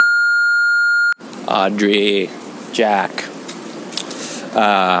Audrey, Jack.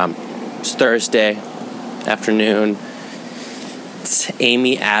 It's Thursday afternoon. It's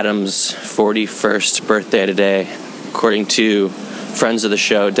Amy Adams' 41st birthday today, according to friends of the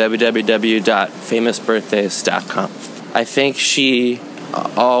show, www.famousbirthdays.com. I think she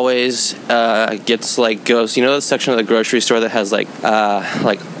always gets goes, you know, the section of the grocery store that has like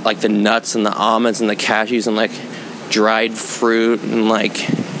the nuts and the almonds and the cashews and dried fruit and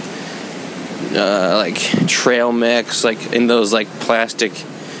trail mix in those plastic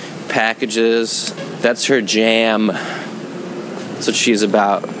packages. That's her jam. That's what she's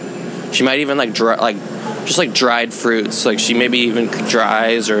about. She might even dried fruits. She maybe even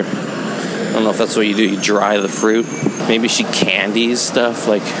dries, or I don't know if that's what you do. You dry the fruit. Maybe she candies stuff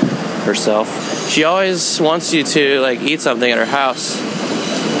herself. She always wants you to eat something at her house.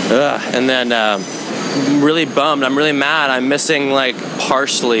 And then I'm really bummed. I'm really mad. I'm missing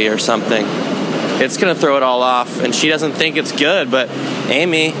parsley or something. It's gonna throw it all off, and she doesn't think it's good. But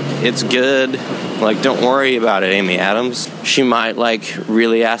Amy, it's good. Don't worry about it, Amy Adams. She might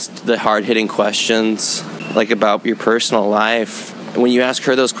really ask the hard-hitting questions about your personal life. When you ask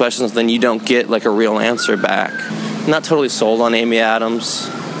her those questions, then you don't get a real answer back. I'm not totally sold on Amy Adams,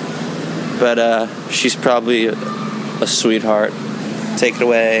 but she's probably a sweetheart. Take it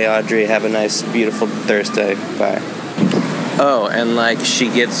away, Audrey. Have a nice, beautiful Thursday. Bye. Oh, and she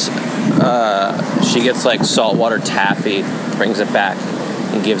gets saltwater taffy, brings it back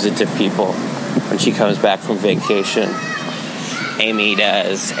and gives it to people when she comes back from vacation. Amy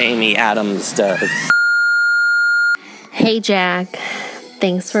does. Amy Adams does. Hey, Jack.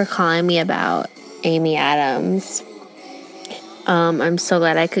 Thanks for calling me about Amy Adams. I'm so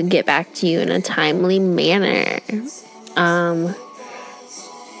glad I could get back to you in a timely manner.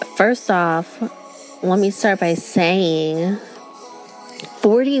 First off, let me start by saying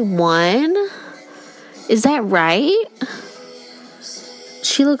 41? Is that right?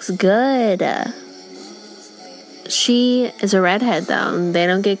 She looks good. She is a redhead, though. They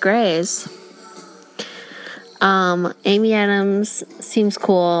don't get grays. Amy Adams seems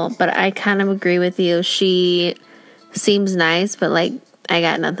cool, but I kind of agree with you. She seems nice, but I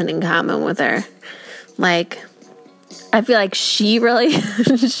got nothing in common with her. I feel like she really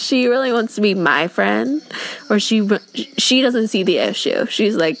wants to be my friend, or she doesn't see the issue.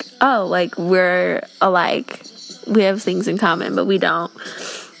 She's we're alike. We have things in common, but we don't.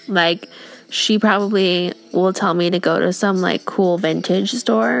 She probably will tell me to go to some cool vintage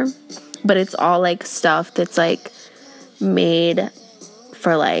store, but it's all stuff that's made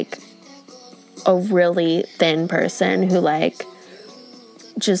for a really thin person who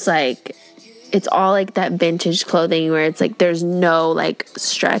it's all that vintage clothing where it's there's no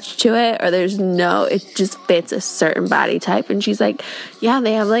stretch to it, or it just fits a certain body type. And she's yeah,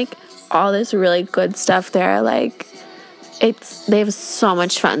 they have all this really good stuff there. They have so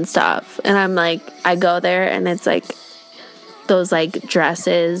much fun stuff. And I'm I go there and it's those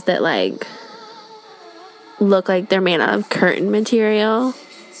dresses that look like they're made out of curtain material.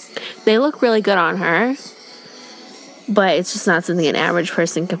 They look really good on her, but it's just not something an average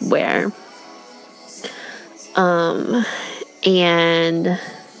person could wear. And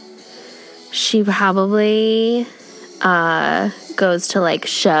she probably goes to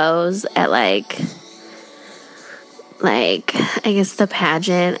shows at I guess the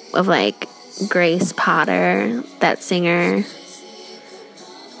pageant of Grace Potter, that singer,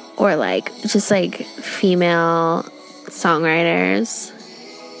 or just female songwriters,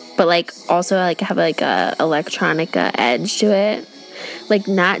 but also have a electronica edge to it.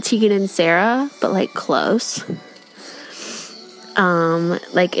 Not Tegan and Sarah, but close.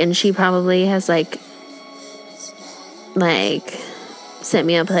 And she probably has sent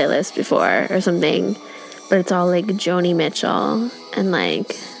me a playlist before or something, but it's all Joni Mitchell, and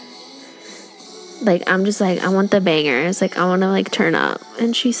I'm just I want the bangers, I want to turn up,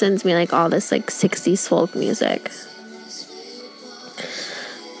 and she sends me all this 60s folk music.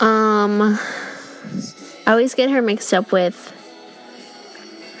 I always get her mixed up with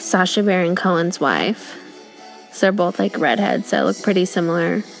Sacha Baron Cohen's wife. So they're both redheads that look pretty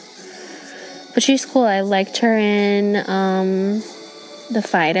similar. But she's cool. I liked her in The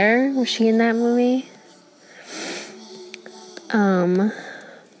Fighter. Was she in that movie?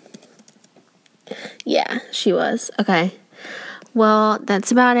 Yeah, she was. Okay. Well,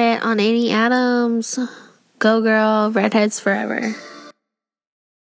 that's about it on Amy Adams. Go girl, redheads forever.